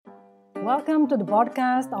Welcome to the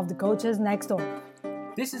podcast of the Coaches Next Door.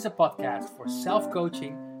 This is a podcast for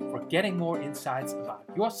self-coaching, for getting more insights about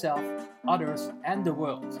yourself, others, and the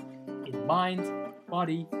world in mind,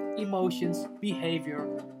 body, emotions,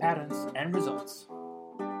 behavior, patterns, and results.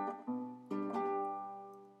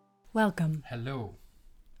 Welcome. Hello.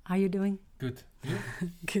 How are you doing? Good. You?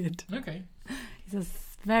 Good. Okay. It's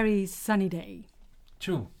a very sunny day.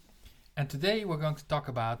 True. And today we're going to talk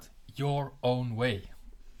about your own way.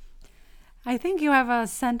 I think you have a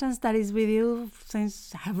sentence that is with you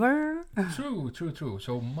since ever. True.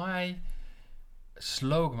 So my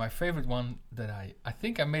slogan, my favorite one that I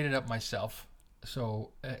think I made it up myself,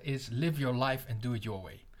 is live your life and do it your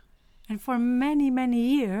way. And for many, many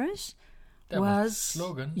years That was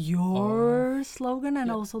slogan your slogan and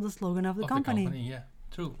yeah, also the slogan of the of company. the company. Yeah,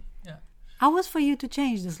 true. Yeah. How was for you to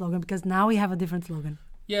change the slogan? Because now we have a different slogan.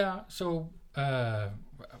 Yeah, so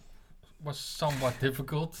was somewhat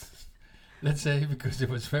difficult, let's say, because it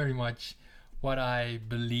was very much what I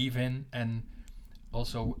believe in and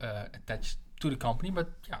also attached to the company. But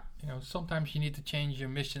yeah, sometimes you need to change your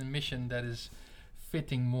mission that is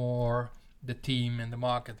fitting more the team and the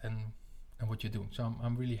market and what you're doing. So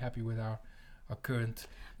I'm really happy with our current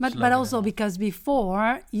But slogan. also because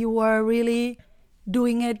before you were really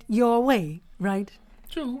doing it your way, right?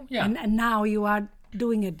 True, yeah. And now you are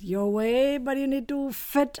doing it your way, but you need to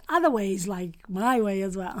fit other ways, like my way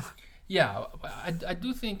as well. Yeah, I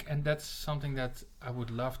do think, and that's something that I would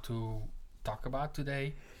love to talk about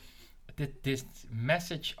today, this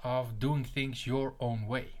message of doing things your own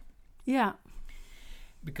way. Yeah.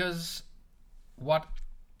 Because what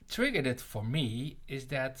triggered it for me is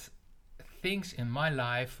that things in my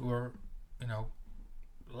life were,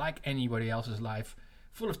 like anybody else's life,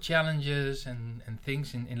 full of challenges and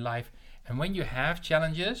things in life. And when you have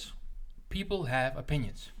challenges, people have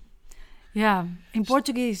opinions. Yeah. In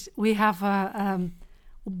Portuguese, we have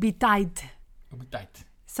bitite. Tight.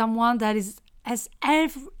 Someone that is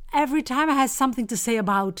every time has something to say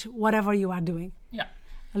about whatever you are doing. Yeah.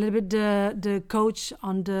 A little bit the coach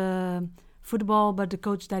on the football, but the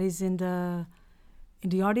coach that is in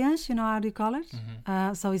the audience, how do you call it?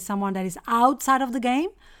 Mm-hmm. So it's someone that is outside of the game,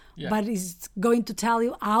 but is going to tell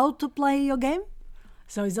you how to play your game.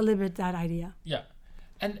 So it's a little bit that idea. Yeah.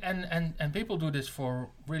 And people do this for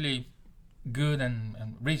really good and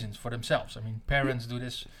reasons for themselves. I mean, parents do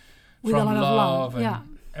this With from a lot of love,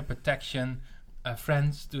 and protection.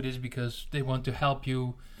 Friends do this because they want to help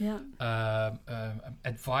you. Yeah.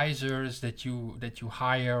 Advisors that you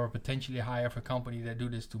hire or potentially hire for a company that do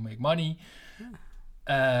this to make money.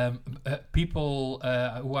 People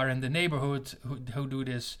who are in the neighborhood who do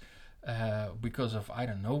this because of I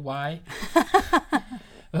don't know why.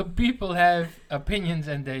 People have opinions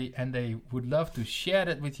and they would love to share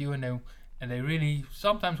that with you, and they really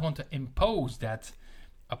sometimes want to impose that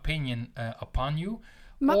opinion upon you.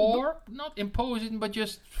 Or not impose it, but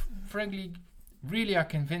just frankly, really are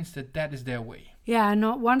convinced that is their way. Yeah,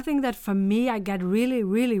 no. One thing that for me I get really,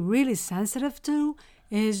 really, really sensitive to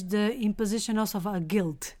is the imposition also of a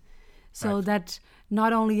guilt. So Right. that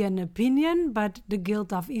not only an opinion, but the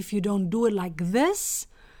guilt of if you don't do it like this,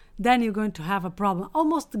 then you're going to have a problem.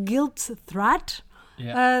 Almost the guilt threat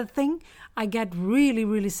thing. I get really,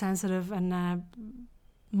 really sensitive, and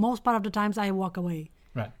most part of the times I walk away.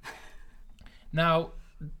 Right. Now,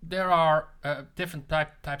 there are different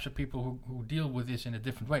types of people who deal with this in a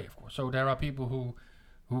different way, of course. So there are people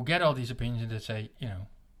who get all these opinions and they say,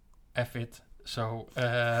 F it. So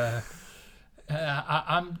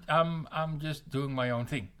I'm just doing my own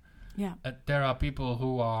thing. Yeah. There are people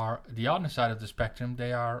who are the other side of the spectrum.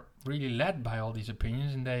 They are really led by all these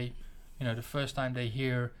opinions, and they, the first time they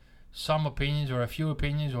hear some opinions or a few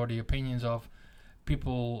opinions or the opinions of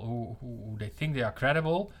people who they think they are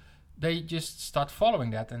credible, they just start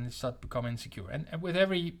following that and they start becoming insecure. And with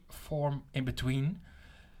every form in between,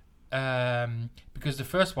 because the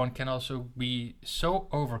first one can also be so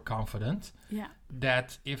overconfident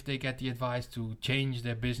that if they get the advice to change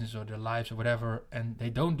their business or their lives or whatever, and they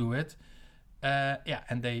don't do it,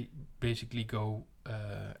 and they basically go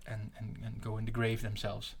and go in the grave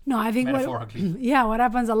themselves. No, I think metaphorically. what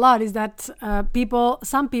happens a lot is that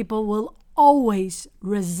some people will always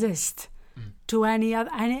resist to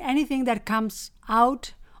anything that comes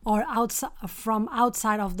out or from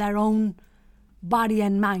outside of their own body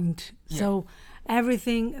and mind. Yeah. So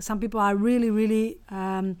everything, some people are really, really,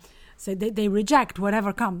 say they reject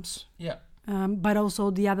whatever comes. Yeah. But also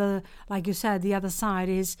the other, like you said, the other side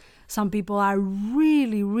is some people are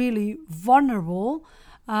really, really vulnerable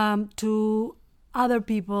to other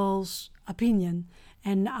people's opinion.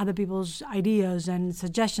 and other people's ideas and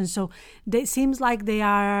suggestions. So it seems like they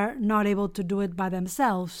are not able to do it by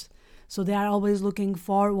themselves. So they are always looking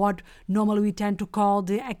for what normally we tend to call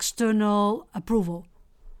the external approval.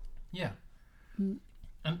 Yeah.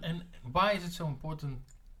 And why is it so important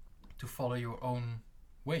to follow your own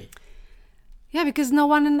way? Yeah, because no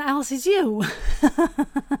one else is you.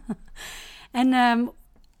 And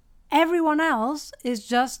everyone else is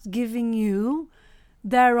just giving you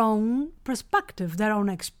their own perspective, their own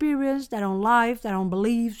experience, their own life, their own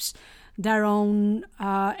beliefs, their own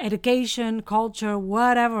education, culture,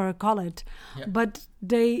 whatever call it. Yeah. But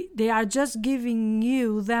they are just giving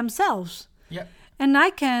you themselves. Yeah. And I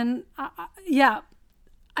can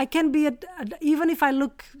be, even if I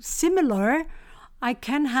look similar, I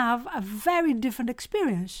can have a very different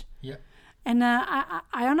experience. Yeah. And I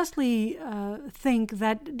honestly think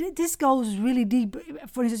that this goes really deep.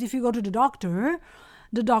 For instance, if you go to the doctor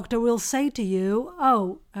will say to you,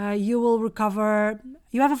 you will recover,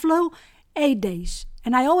 you have a flu, 8 days.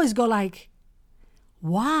 And I always go like,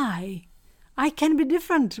 why? I can be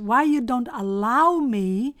different. Why you don't allow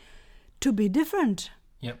me to be different?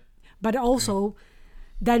 Yep. But also,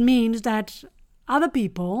 that means that other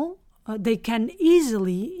people, they can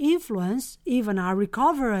easily influence even our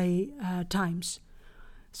recovery times.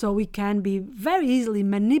 So we can be very easily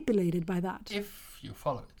manipulated by that. If you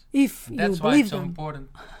follow it. If That's you why believe it's so them. important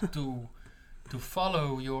to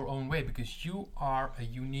follow your own way, because you are a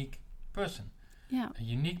unique person. Yeah. A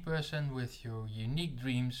unique person with your unique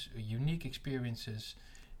dreams, unique experiences,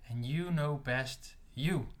 and you know best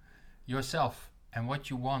yourself, and what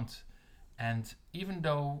you want. And even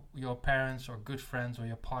though your parents or good friends or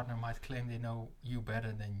your partner might claim they know you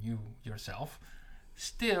better than you yourself,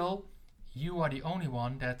 still you are the only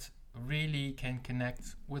one that really can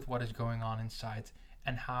connect with what is going on inside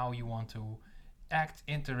and how you want to act,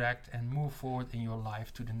 interact, and move forward in your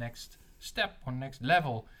life to the next step or next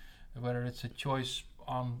level, whether it's a choice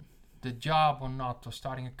on the job or not, or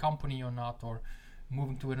starting a company or not, or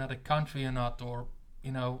moving to another country or not, or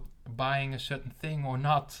buying a certain thing or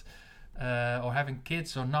not, or having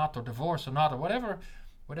kids or not, or divorce or not, or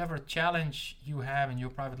whatever challenge you have in your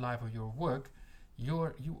private life or your work,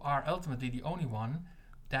 you are ultimately the only one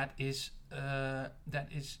that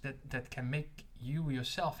can make you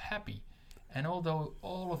yourself happy. And although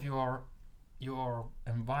all of your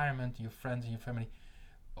environment, your friends and your family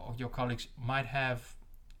or your colleagues might have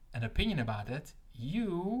an opinion about it,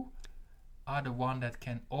 you are the one that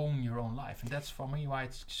can own your own life. And that's for me why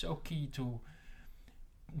it's so key to.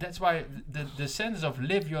 That's why the sense of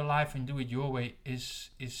live your life and do it your way is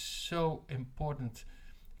so important,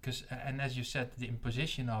 because and as you said, the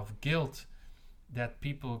imposition of guilt that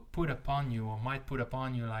people put upon you or might put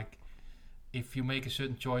upon you, like if you make a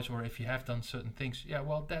certain choice or if you have done certain things,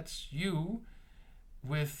 that's you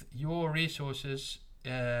with your resources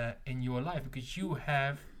in your life, because you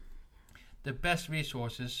have the best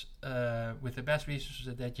resources with the best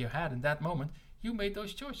resources that you had in that moment. You made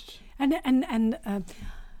those choices. And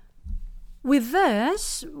with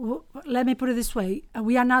this, let me put it this way: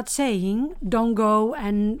 we are not saying don't go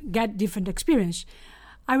and get different experience.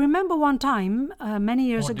 I remember one time many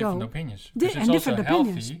years ago. Different opinions. And it's different also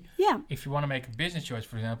opinions. Healthy, yeah. If you want to make a business choice,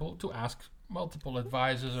 for example, to ask multiple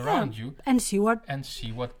advisors around you and see what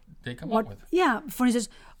they come up with. Yeah. For instance,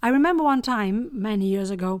 I remember one time many years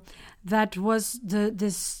ago that was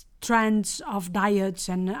this trends of diets,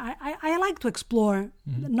 and I like to explore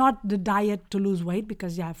not the diet to lose weight,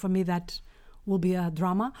 because for me that will be a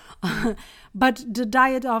drama, but the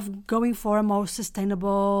diet of going for a more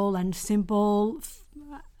sustainable and simple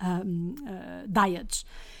diets.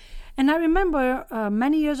 And I remember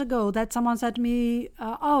many years ago that someone said to me,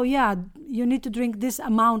 you need to drink this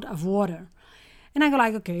amount of water. And I go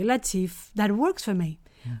like, okay, let's see if that works for me.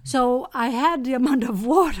 Mm-hmm. So I had the amount of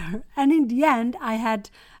water, and in the end I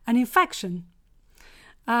had an infection.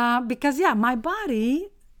 Because my body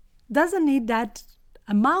doesn't need that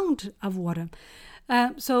amount of water.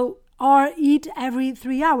 Or eat every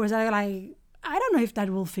 3 hours. I don't know if that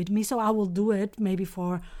will fit me, so I will do it maybe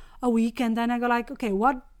for a week, and then I go like, okay,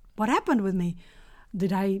 what happened with me?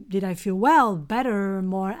 Did I feel well, better,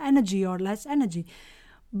 more energy or less energy?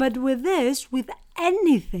 But with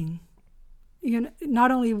anything,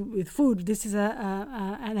 not only with food, this is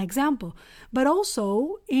an example, but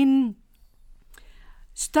also in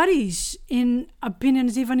studies, in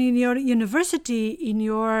opinions, even in your university,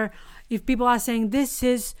 if people are saying this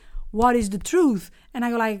is what is the truth, and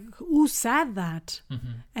I go like, who said that?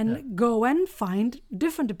 Mm-hmm. And go and find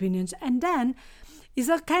different opinions, and then it's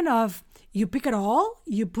a kind of, you pick it all,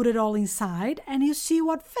 you put it all inside, and you see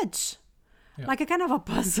what fits. like a kind of a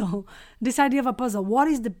puzzle. This idea of a puzzle. What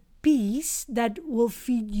is the piece that will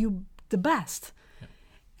feed you the best?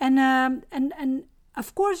 Yeah. And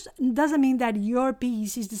of course, it doesn't mean that your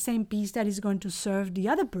piece is the same piece that is going to serve the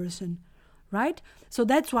other person, right? So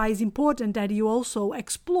that's why it's important that you also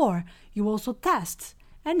explore, you also test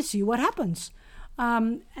and see what happens.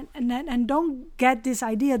 And don't get this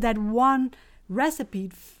idea that one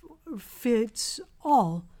recipe fits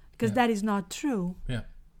all, because that is not true. Yeah.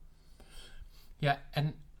 Yeah,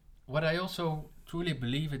 and what I also truly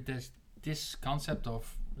believe is this concept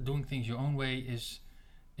of doing things your own way is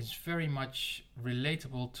very much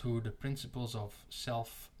relatable to the principles of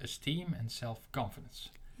self-esteem and self-confidence.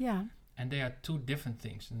 Yeah. And they are two different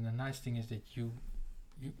things. And the nice thing is that you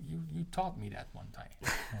taught me that one time.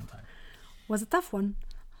 Was a tough one.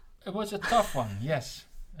 It was a tough one, yes.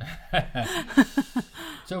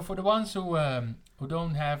 So for the ones who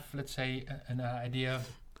don't have, let's say, an idea,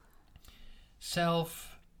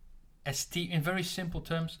 self-esteem, in very simple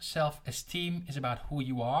terms, self-esteem is about who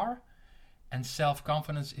you are, and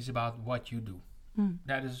self-confidence is about what you do.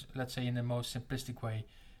 That is, let's say, in the most simplistic way,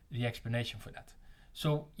 the explanation for that.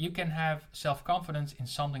 So you can have self-confidence in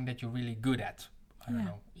something that you're really good at. I don't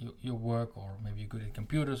know, your work, or maybe you're good at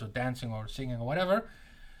computers or dancing or singing or whatever.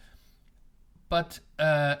 But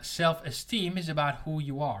self-esteem is about who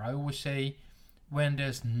you are. I always say, when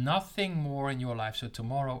there's nothing more in your life, so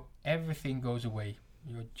tomorrow everything goes away,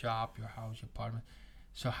 your job, your house, your apartment.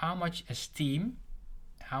 So how much esteem,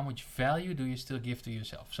 how much value do you still give to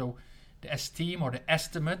yourself? So the esteem or the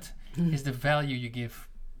estimate is the value you give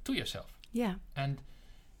to yourself. Yeah. And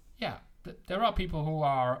there are people who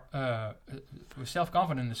are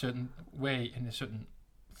self-confident in a certain way, in a certain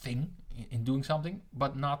thing, in doing something,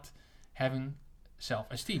 but not having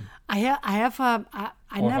self-esteem.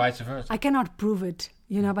 Vice versa. I cannot prove it,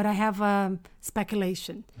 but I have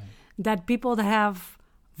speculation that people that have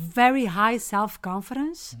very high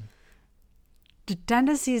self-confidence, the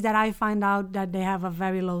tendency is that I find out that they have a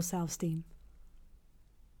very low self-esteem.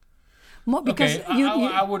 Because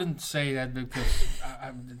I wouldn't say that, because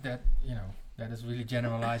that is really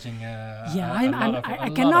generalizing.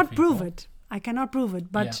 I cannot prove it. I cannot prove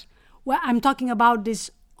it, but I'm talking about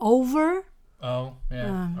this over.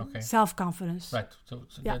 Self-confidence. Right. So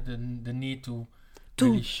the need to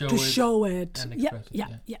really show it and express it.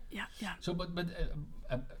 Yeah. So, but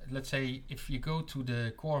let's say if you go to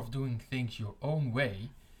the core of doing things your own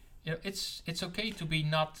way, it's okay to be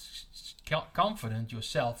not confident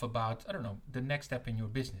yourself about, I don't know, the next step in your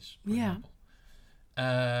business, for example.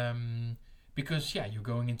 Because you're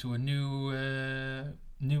going into a new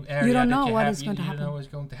area. You don't know what is going to happen. You don't know what's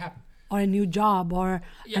going to happen. Or a new job, or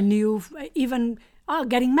a new, even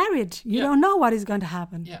getting married. You don't know what is going to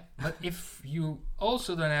happen. Yeah, but if you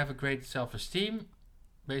also don't have a great self-esteem,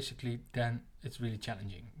 basically, then it's really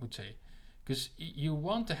challenging, I would say. Because you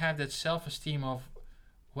want to have that self-esteem of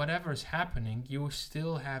whatever is happening, you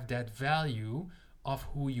still have that value of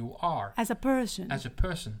who you are. As a person.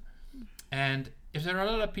 And if there are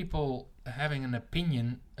a lot of people having an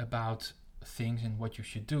opinion about things and what you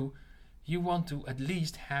should do, you want to at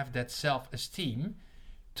least have that self-esteem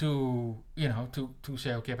to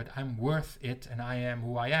say, okay, but I'm worth it, and I am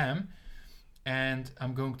who I am, and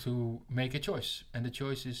I'm going to make a choice, and the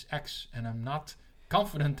choice is X, and I'm not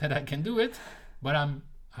confident that I can do it, but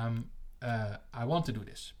I want to do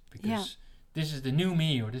this because this is the new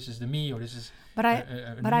me, or this is the me, or this is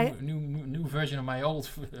a new version of my old.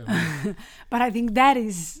 But I think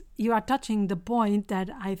you are touching the point that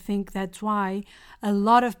I think that's why a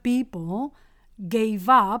lot of people gave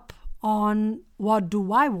up on what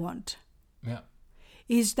do I want. Yeah.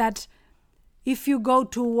 Is that if you go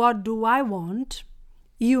to what do I want,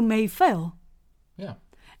 you may fail. Yeah.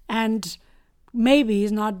 And maybe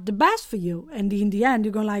it's not the best for you. And in the end,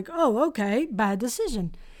 you're going like, oh, okay, bad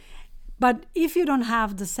decision. But if you don't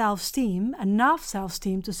have the self-esteem, enough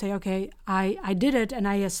self-esteem to say, okay, I did it and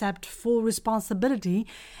I accept full responsibility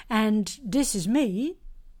and this is me,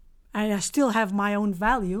 and I still have my own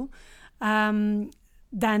value,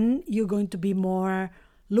 then you're going to be more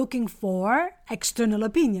looking for external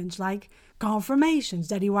opinions, like confirmations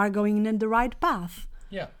that you are going in the right path.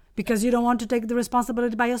 Yeah. Because you don't want to take the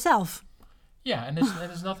responsibility by yourself. Yeah, and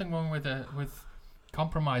there's nothing wrong with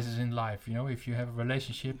compromises in life. If you have a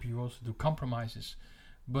relationship, you also do compromises.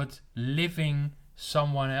 But living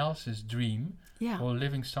someone else's dream, or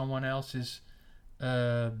living someone else's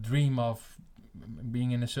dream of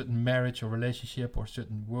being in a certain marriage or relationship or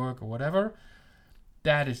certain work or whatever,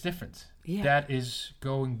 that is different. Yeah. That is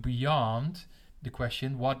going beyond the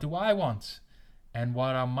question, what do I want? And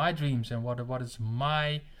what are my dreams? And what is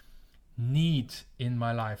my need in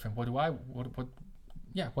my life, and what do I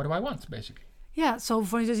want, basically. Yeah, so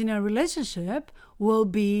for instance, in a relationship, will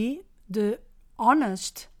be the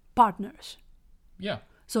honest partners. Yeah.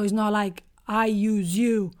 So it's not like I use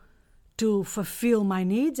you to fulfill my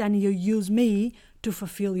needs and you use me to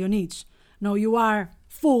fulfill your needs. No, you are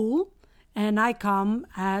full and I come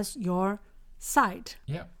as your side.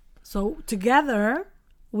 Yeah. So together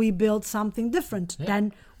we build something different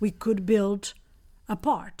than we could build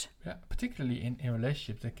apart. Yeah, particularly in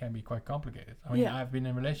relationships that can be quite complicated. I mean, I've been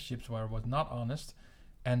in relationships where I was not honest,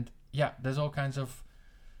 and there's all kinds of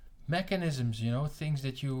mechanisms, things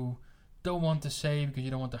that you don't want to say because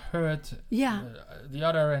you don't want to hurt the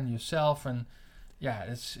other and yourself, and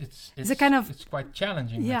it's quite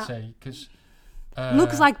challenging, let's say, because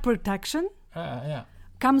looks like protection. Yeah.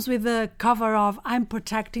 Comes with the cover of I'm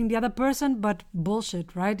protecting the other person, but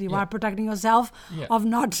bullshit, right? You are protecting yourself of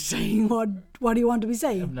not saying what you want to be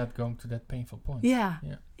saying. I'm not going to that painful point.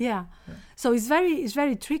 Yeah. So it's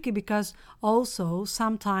very tricky, because also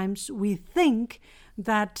sometimes we think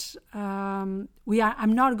that I'm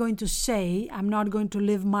not going to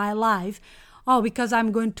live my life, because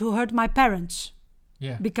I'm going to hurt my parents.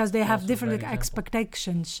 Yeah. Because they have different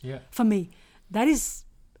expectations for me. That is,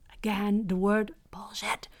 again, the word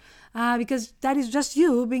bullshit, because that is just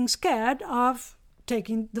you being scared of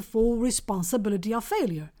taking the full responsibility of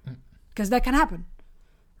failure, because that can happen,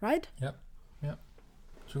 right? Yeah,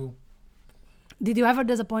 true. Did you ever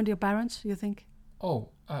disappoint your parents, you think? Oh,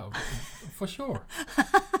 for sure.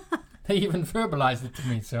 They even verbalized it to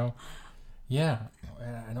me, so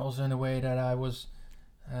and also in a way that I was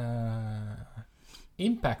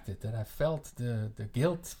impacted, that I felt the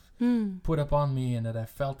guilt put upon me, and that I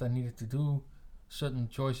felt I needed to do certain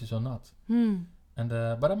choices or not. And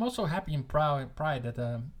but I'm also happy and proud that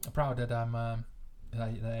I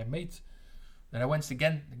made, that I went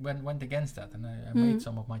against that, and I made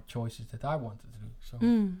some of my choices that I wanted to do. So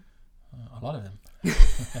a lot of them.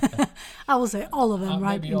 I will say all of them,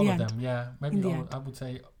 right? Maybe all of them. Yeah, maybe all. I would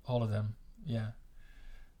say all of them. Yeah.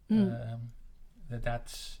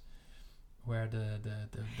 That's where the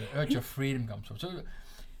urge of freedom comes from. So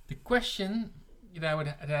the question that I would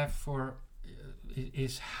have for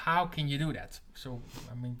is, how can you do that? So,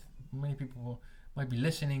 I mean, many people might be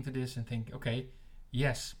listening to this and think, okay,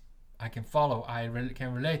 yes, I can follow, I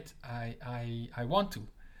can relate, I want to.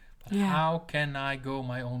 But how can I go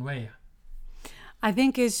my own way? I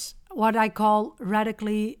think is what I call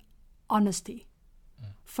radically honesty.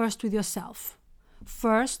 First with yourself.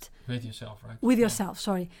 With yourself, right? With yourself,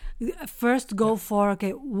 sorry. First go for,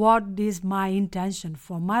 okay, what is my intention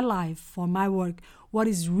for my life, for my work? What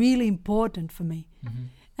is really important for me?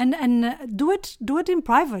 And do it in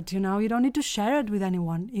private, you don't need to share it with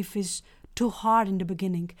anyone if it's too hard in the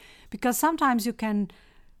beginning. Because sometimes you can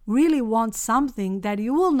really want something that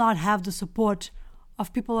you will not have the support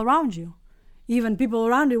of people around you. Even people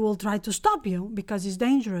around you will try to stop you because it's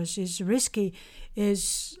dangerous, it's risky,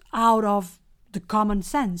 it's out of the common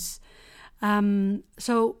sense.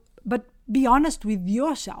 But be honest with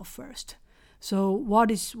yourself first. So what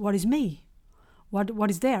is me? What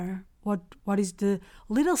is there? What is the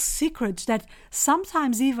little secrets that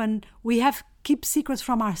sometimes even we keep secrets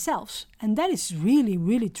from ourselves, and that is really,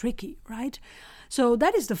 really tricky, right? So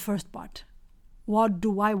that is the first part. What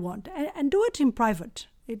do I want? And do it in private,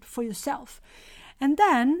 for yourself. And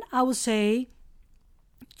then I would say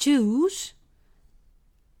choose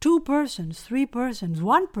 2 persons, 3 persons,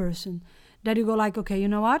 1 person that you go like, okay, you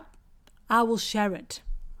know what? I will share it.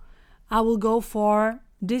 I will go for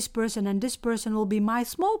this person, and this person will be my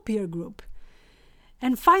small peer group.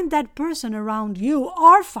 And find that person around you,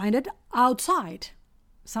 or find it outside.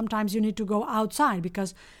 Sometimes you need to go outside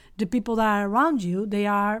because the people that are around you, they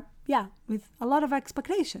are, with a lot of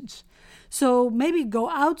expectations. So maybe go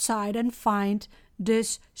outside and find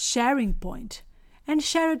this sharing point and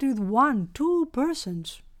share it with 1, 2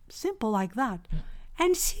 persons. Simple like that.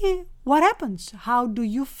 And see what happens. How do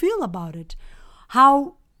you feel about it?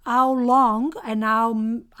 How long and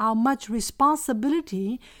how much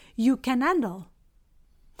responsibility you can handle.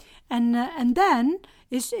 And then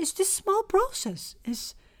it's this small process.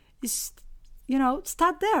 Is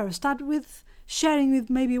start there. Start with sharing with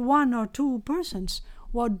maybe 1 or 2 persons.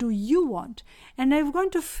 What do you want? And you're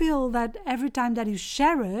going to feel that every time that you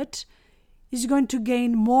share it, is going to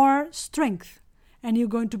gain more strength, and you're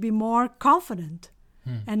going to be more confident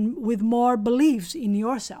and with more beliefs in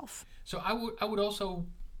yourself. So I would also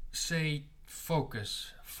say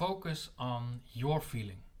focus on your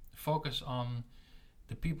feeling, focus on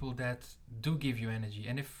the people that do give you energy,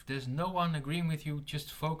 and if there's no one agreeing with you,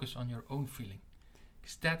 just focus on your own feeling,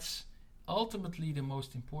 because ultimately the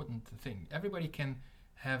most important thing. Everybody can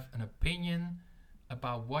have an opinion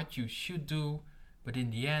about what you should do, but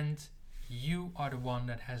in the end, you are the one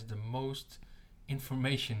that has the most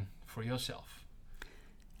information for yourself.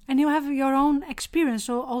 And you have your own experience,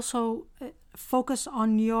 so also focus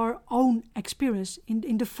on your own experience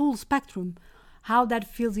in the full spectrum. How that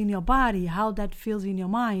feels in your body, how that feels in your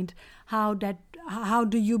mind, how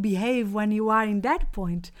do you behave when you are in that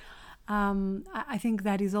point. I think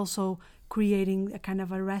that is also creating a kind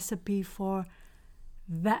of a recipe for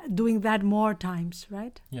that, doing that more times,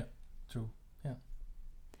 right? Yeah, true. Yeah.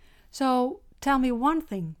 So tell me one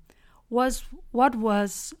thing. What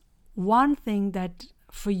was one thing that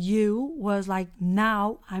for you was like,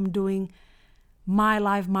 now I'm doing my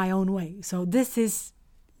life my own way? So this is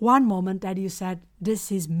one moment that you said,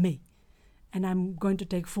 this is me, and I'm going to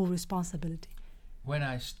take full responsibility. When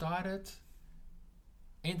I started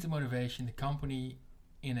Into Motivation, the company,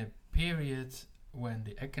 in a period when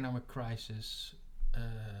the economic crisis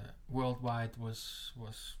worldwide was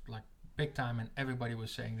like big time, and everybody was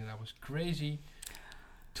saying that I was crazy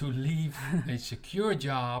to leave a secure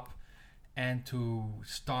job and to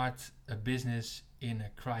start a business in a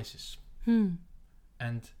crisis.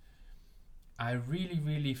 And I really,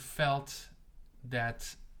 really felt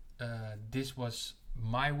that this was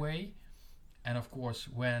my way. And of course,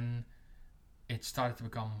 when it started to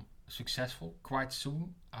become successful quite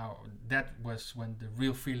soon, that was when the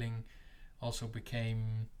real feeling also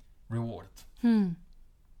became rewarded. And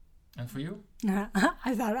for you?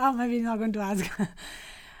 I thought, oh, maybe you're not going to ask.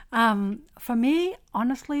 For me,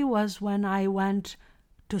 honestly, was when I went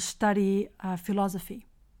to study philosophy.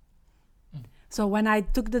 So when I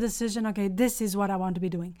took the decision, okay, this is what I want to be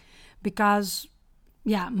doing. Because,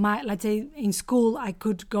 let's say in school, I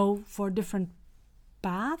could go for different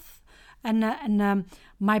paths. And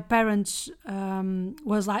my parents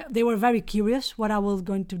was like, they were very curious what I was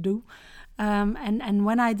going to do. And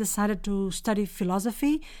when I decided to study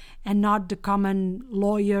philosophy and not the common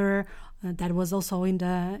lawyer that was also in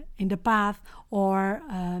the path, or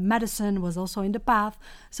medicine was also in the path.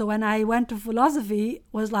 So when I went to philosophy,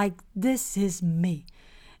 was like, this is me.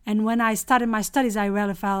 And when I started my studies, I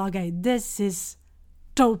really felt, okay, this is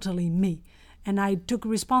totally me. And I took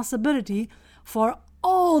responsibility for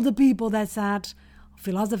all the people that said,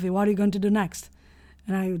 philosophy, what are you going to do next?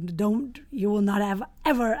 And you will not have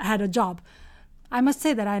ever had a job. I must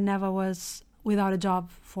say that I never was without a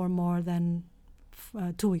job for more than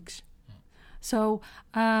 2 weeks. So,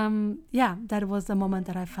 that was the moment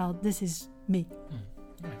that I felt, this is me.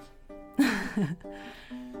 Nice.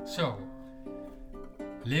 So,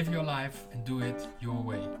 live your life and do it your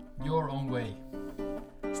way, your own way.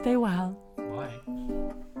 Stay well.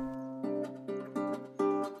 Bye.